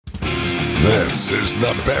This is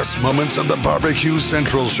the best moments of the BBQ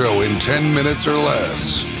Central Show in 10 minutes or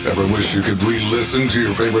less. Ever wish you could re-listen to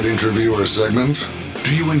your favorite interview or segment?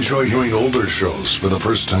 Do you enjoy hearing older shows for the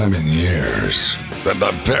first time in years? Then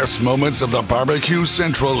the best moments of the BBQ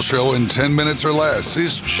Central Show in 10 minutes or less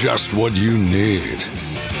is just what you need.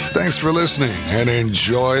 Thanks for listening and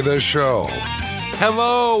enjoy the show.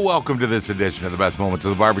 Hello, welcome to this edition of the best moments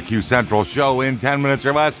of the BBQ Central Show in 10 minutes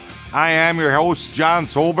or less. I am your host, John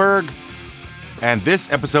Solberg. And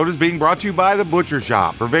this episode is being brought to you by The Butcher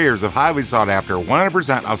Shop, purveyors of highly sought-after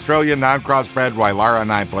 100% Australian non-crossbred Wylara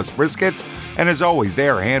 9 Plus briskets. And as always, they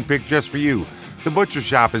are handpicked just for you. The Butcher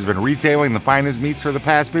Shop has been retailing the finest meats for the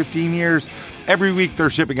past 15 years. Every week, they're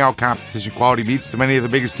shipping out competition-quality meats to many of the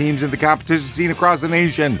biggest teams in the competition scene across the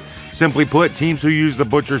nation. Simply put, teams who use The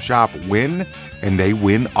Butcher Shop win, and they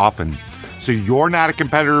win often. So you're not a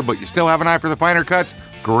competitor, but you still have an eye for the finer cuts?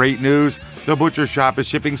 Great news. The Butcher Shop is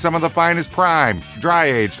shipping some of the finest prime,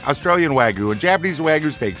 dry-aged Australian Wagyu and Japanese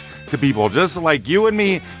Wagyu steaks to people just like you and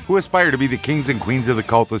me who aspire to be the kings and queens of the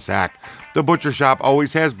cul-de-sac. The Butcher Shop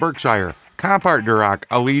always has Berkshire, Compart Duroc,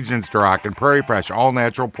 Allegiance Duroc, and Prairie Fresh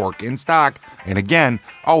all-natural pork in stock, and again,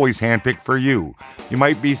 always handpicked for you. You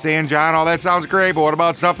might be saying, John, all that sounds great, but what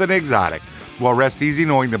about something exotic? Well, rest easy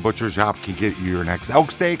knowing the Butcher Shop can get you your next elk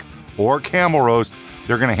steak or camel roast.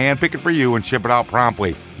 They're going to handpick it for you and ship it out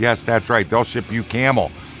promptly. Yes, that's right. They'll ship you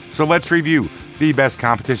camel. So let's review. The best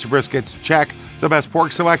competition briskets, check. The best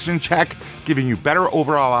pork selection, check. Giving you better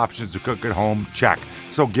overall options to cook at home, check.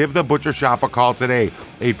 So give the Butcher Shop a call today.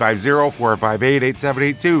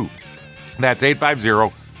 850-458-8782. That's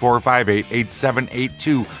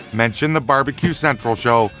 850-458-8782. Mention the BBQ Central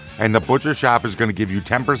Show, and the Butcher Shop is going to give you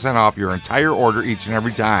 10% off your entire order each and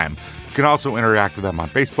every time. You can also interact with them on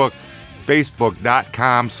Facebook.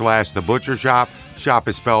 Facebook.com/The Butcher Shop. Shop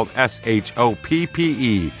is spelled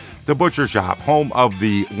SHOPPE. The Butcher Shop, home of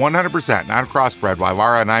the 100% non-crossbred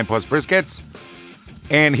Wylara 9 Plus briskets.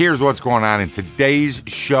 And here's what's going on in today's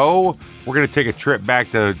show. We're going to take a trip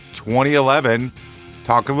back to 2011,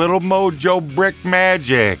 talk a little Mojo Brick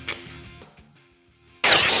magic.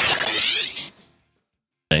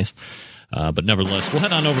 But nevertheless, we'll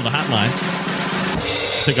head on over to the hotline.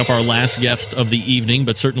 Pick up our last guest of the evening,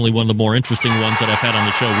 but certainly one of the more interesting ones that I've had on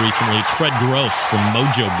the show recently. It's Fred Gross from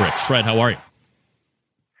Mojo Bricks. Fred, how are you?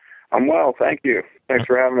 I'm well, thank you. Thanks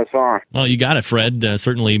for having us on. Well, you got it, Fred.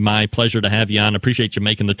 Certainly my pleasure to have you on. Appreciate you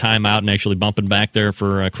making the time out and actually bumping back there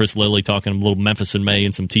for Chris Lilly, talking a little Memphis in May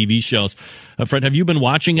and some TV shows. Fred, have you been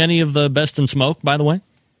watching any of the Best in Smoke, by the way?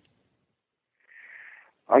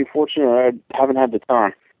 Unfortunately, I haven't had the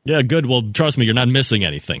time. Yeah, good. Well, trust me, you're not missing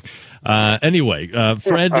anything. Anyway,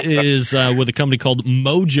 Fred is with a company called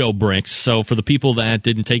Mojo Bricks. So for the people that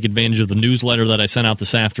didn't take advantage of the newsletter that I sent out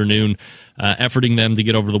this afternoon, efforting them to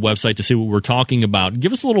get over to the website to see what we're talking about,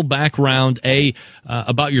 give us a little background,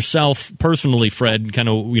 about yourself personally, Fred, kind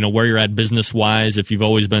of where you're at business-wise, if you've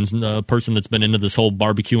always been a person that's been into this whole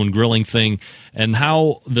barbecue and grilling thing, and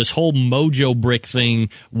how this whole Mojo Brick thing,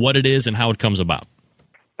 what it is and how it comes about.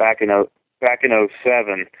 Back in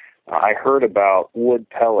 2007, I heard about wood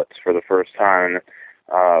pellets for the first time.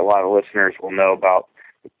 A lot of listeners will know about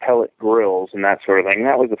pellet grills and that sort of thing.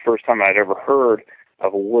 That was the first time I'd ever heard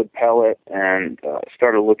of a wood pellet, and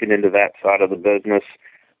started looking into that side of the business,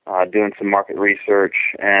 doing some market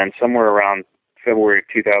research. And somewhere around February of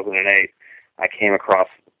 2008, I came across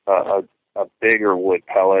a bigger wood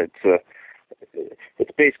pellet.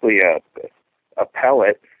 It's basically a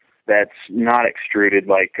pellet that's not extruded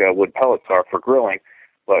like wood pellets are for grilling,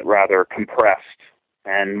 but rather compressed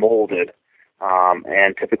and molded.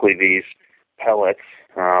 And typically these pellets,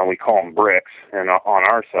 we call them bricks, and on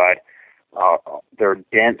our side, they're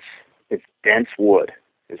dense. It's dense wood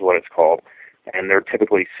is what it's called. And they're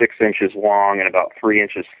typically 6 inches long and about 3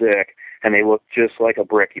 inches thick, and they look just like a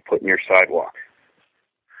brick you put in your sidewalk.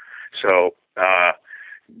 So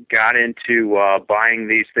got into buying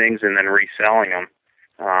these things and then reselling them.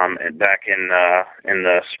 Back in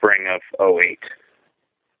the spring of 2008.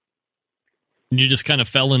 You just kind of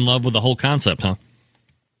fell in love with the whole concept, huh?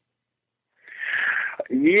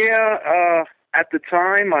 Yeah, at the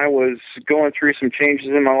time I was going through some changes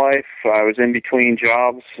in my life. I was in between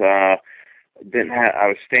jobs. I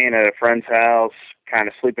was staying at a friend's house, kind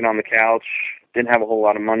of sleeping on the couch. Didn't have a whole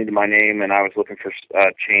lot of money to my name, and I was looking for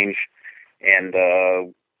change. And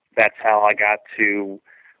that's how I got to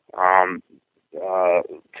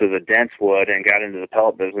the dense wood and got into the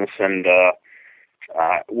pellet business. And the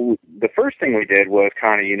first thing we did was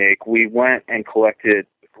kind of unique. We went and collected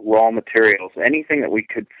raw materials, anything that we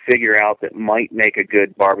could figure out that might make a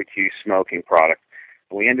good barbecue smoking product.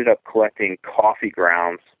 We ended up collecting coffee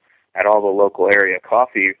grounds at all the local area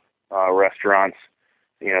coffee restaurants,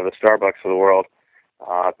 the Starbucks of the world.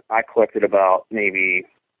 I collected about maybe,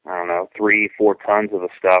 3-4 tons of the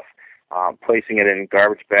stuff, placing it in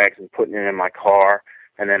garbage bags and putting it in my car,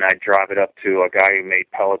 and then I'd drive it up to a guy who made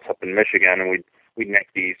pellets up in Michigan, and we'd make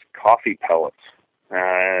these coffee pellets.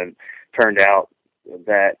 And turned out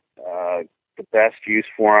that the best use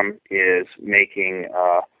for them is making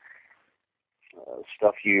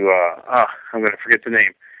stuff I'm going to forget the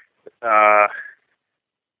name.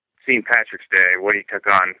 St. Patrick's Day. What do you cook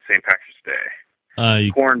on St. Patrick's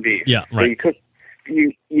Day? Corned beef. Yeah, right. So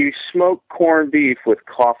you smoke corned beef with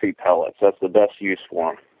coffee pellets. That's the best use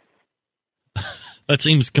for them. That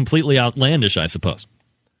seems completely outlandish, I suppose.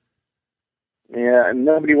 Yeah, and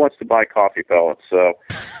nobody wants to buy coffee pellets, so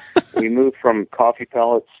we moved from coffee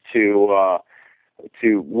pellets to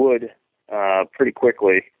wood pretty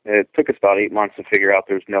quickly. It took us about 8 months to figure out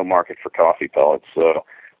there's no market for coffee pellets, so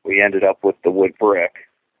we ended up with the wood brick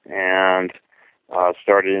and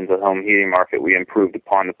started into the home heating market. We improved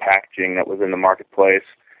upon the packaging that was in the marketplace,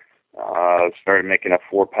 started making a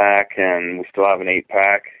 4-pack, and we still have an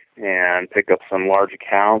 8-pack, and picked up some large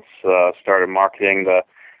accounts, started marketing the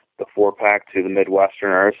 4-pack to the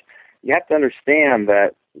Midwesterners. You have to understand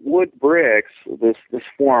that wood bricks, this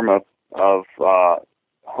form of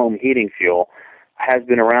home heating fuel, has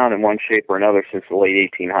been around in one shape or another since the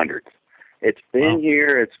late 1800s. It's been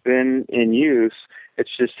here, it's been in use, it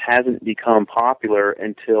just hasn't become popular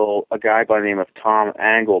until a guy by the name of Tom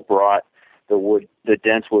Angle brought the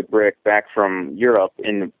dense wood brick back from Europe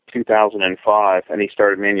in 2005, and he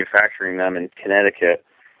started manufacturing them in Connecticut,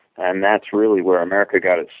 and that's really where America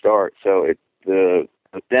got its start. So the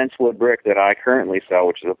dense wood brick that I currently sell,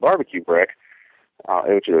 which is a barbecue brick,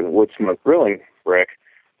 which is a wood smoke grilling brick,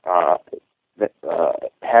 that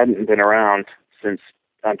hadn't been around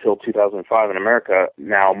until 2005 in America.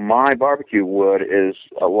 Now, my barbecue wood is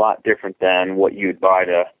a lot different than what you'd buy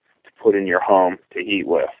to put in your home to heat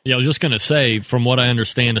with. Yeah, I was just going to say, from what I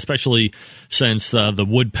understand, especially since the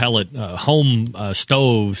wood pellet home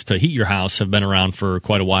stoves to heat your house have been around for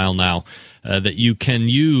quite a while now, that you can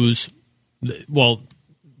use, well,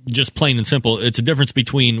 just plain and simple, it's a difference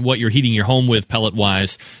between what you're heating your home with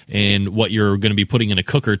pellet-wise and what you're going to be putting in a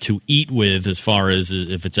cooker to eat with, as far as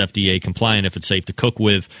if it's FDA compliant, if it's safe to cook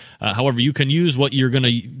with. However, you can use what you're going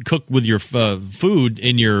to cook with your food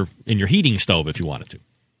in your heating stove if you wanted to.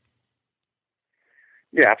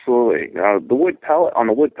 Yeah, absolutely. The wood pellet, on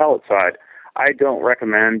the wood pellet side, I don't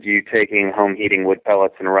recommend you taking home heating wood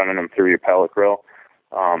pellets and running them through your pellet grill.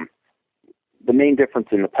 The main difference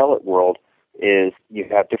in the pellet world is you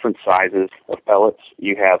have different sizes of pellets.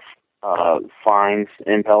 You have fines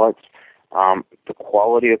in pellets. The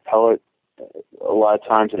quality of pellet, a lot of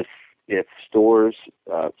times if stores,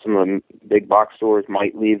 some of the big box stores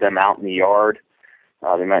might leave them out in the yard,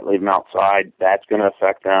 they might leave them outside, that's going to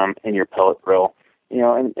affect them in your pellet grill.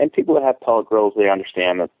 And people that have pellet grills, they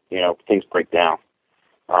understand that, things break down.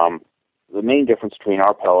 The main difference between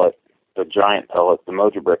our pellet, the giant pellet, the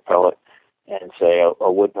Mojo brick pellet, and say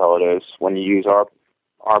a wood pellet is when you use our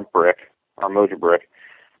brick, our Mojo brick,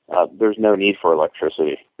 there's no need for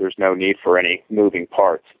electricity. There's no need for any moving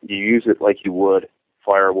parts. You use it like you would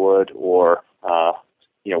firewood or,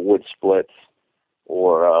 wood splits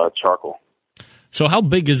or charcoal. So how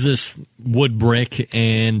big is this wood brick?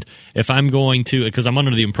 And if I'm going to, because I'm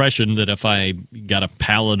under the impression that if I got a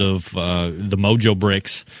pallet of the Mojo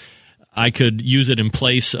bricks, I could use it in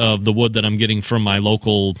place of the wood that I'm getting from my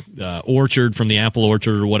local orchard, from the apple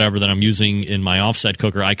orchard or whatever that I'm using in my offset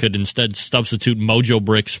cooker. I could instead substitute Mojo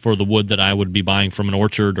bricks for the wood that I would be buying from an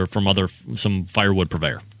orchard or from some firewood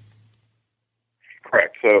purveyor.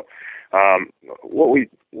 Correct. So what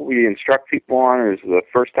we instruct people on is the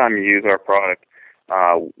first time you use our product,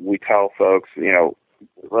 we tell folks,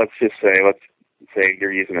 let's say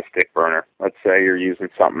you're using a stick burner. Let's say you're using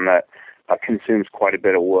something that consumes quite a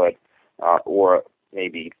bit of wood, or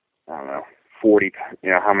maybe, 40,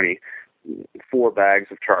 4 bags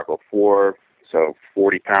of charcoal,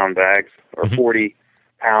 40-pound bags, or 40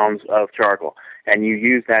 pounds of charcoal. And you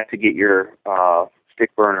use that to get your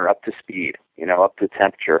stick burner up to speed, up to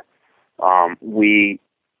temperature. We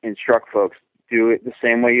instruct folks, do it the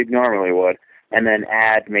same way you'd normally would, and then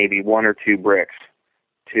add maybe 1 or 2 bricks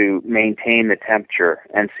to maintain the temperature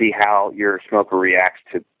and see how your smoker reacts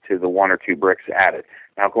to the 1 or 2 bricks added.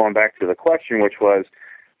 Now, going back to the question, which was,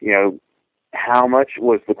 how much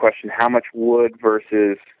wood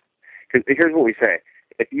versus, because here's what we say.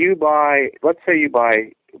 If you let's say you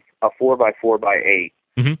buy a 4x4x8,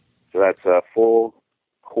 so that's a full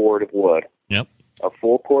cord of wood. Yep. A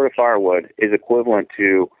full cord of firewood is equivalent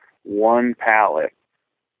to 1 pallet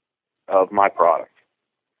of my product.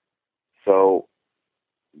 So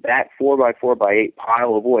that 4x4x8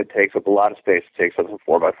 pile of wood takes up a lot of space. It takes up a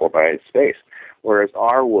 4x4x8 space. Whereas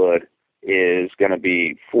our wood is going to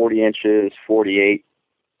be 40 inches, 48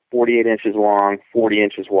 inches long, 40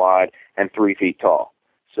 inches wide, and 3 feet tall.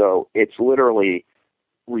 So it's literally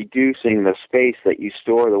reducing the space that you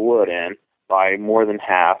store the wood in by more than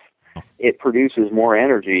half. It produces more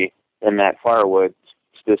energy than that firewood,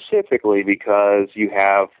 specifically because you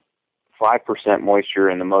have 5% moisture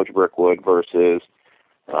in the Mojo brick wood versus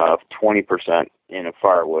 20% in a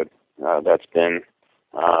firewood that's been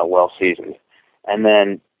well seasoned. And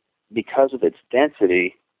then because of its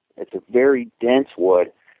density, it's a very dense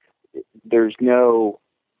wood. There's no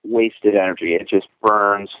wasted energy. It just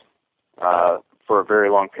burns for a very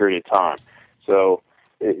long period of time. So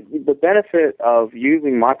the benefit of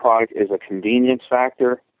using my product is a convenience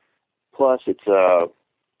factor. Plus, it's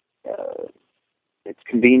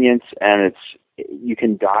convenience, and you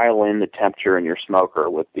can dial in the temperature in your smoker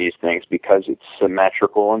with these things because it's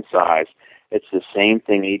symmetrical in size. It's the same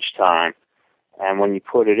thing each time, and when you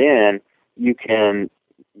put it in, you can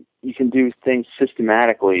do things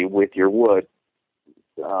systematically with your wood,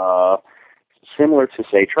 similar to,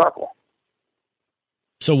 say, charcoal.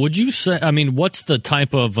 So would you say, I mean, what's the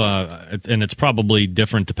type of, and it's probably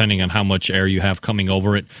different depending on how much air you have coming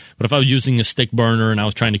over it, but if I was using a stick burner and I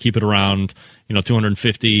was trying to keep it around,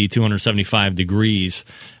 250, 275 degrees,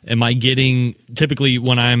 am I getting, typically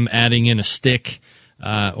when I'm adding in a stick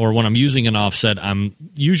or when I'm using an offset, I'm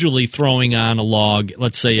usually throwing on a log,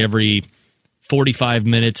 let's say every 45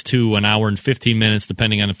 minutes to an hour and 15 minutes,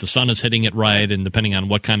 depending on if the sun is hitting it right and depending on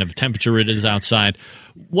what kind of temperature it is outside.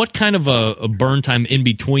 What kind of a burn time in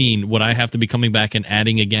between would I have to be coming back and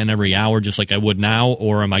adding again every hour just like I would now,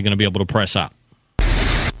 or am I going to be able to press out?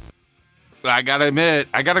 I got to admit,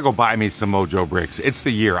 I got to go buy me some Mojo bricks. It's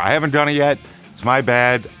the year. I haven't done it yet. It's my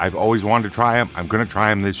bad. I've always wanted to try them. I'm going to try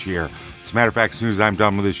them this year. As a matter of fact, as soon as I'm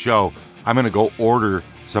done with this show, I'm going to go order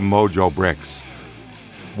some Mojo bricks.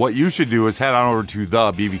 What you should do is head on over to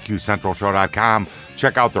the BBQCentralShow.com.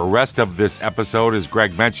 Check out the rest of this episode. As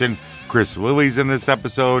Greg mentioned, Chris Willey's in this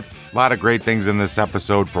episode. A lot of great things in this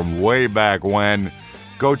episode from way back when.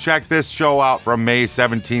 Go check this show out from May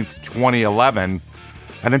 17th, 2011.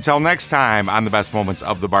 And until next time on the best moments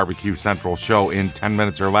of the Barbecue Central show in 10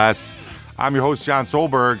 minutes or less, I'm your host, John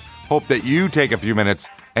Solberg. Hope that you take a few minutes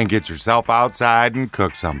and get yourself outside and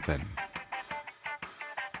cook something.